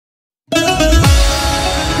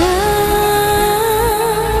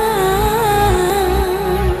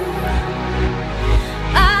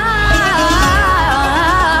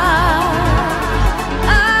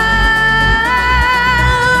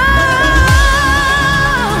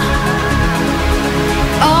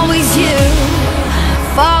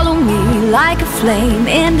like a flame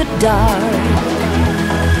in the dark.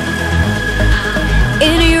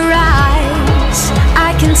 In your eyes,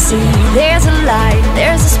 I can see there's a light,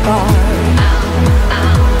 there's a spark.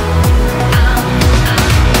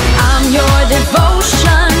 I'm your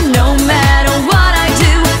devotion, no matter what I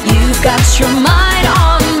do. You've got your mind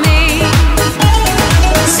on me.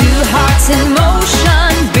 Two hearts in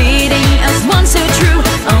motion, beating as one so true.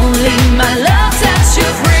 Only my love sets you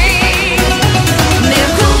free. Mea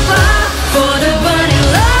culpa for the burning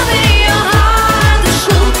love in your heart. The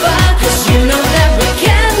culpa, 'cause you know that we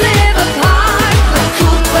can't live apart. Mea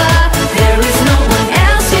culpa, there is no one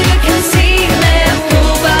else you can see. Mea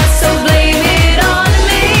culpa, so blame it on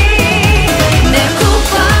me. Mea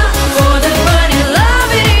culpa for the burning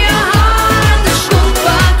love in your heart. The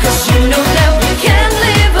culpa, 'cause you know that we can't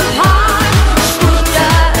live apart. Culpa,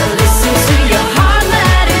 listen to your heart,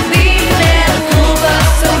 let it be. Mea culpa,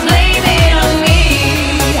 so blame it on me.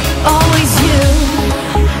 Always you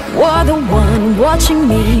were the one watching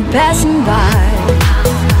me passing by.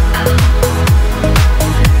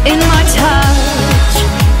 In my touch,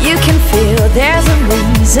 you can feel there's a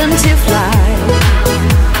reason to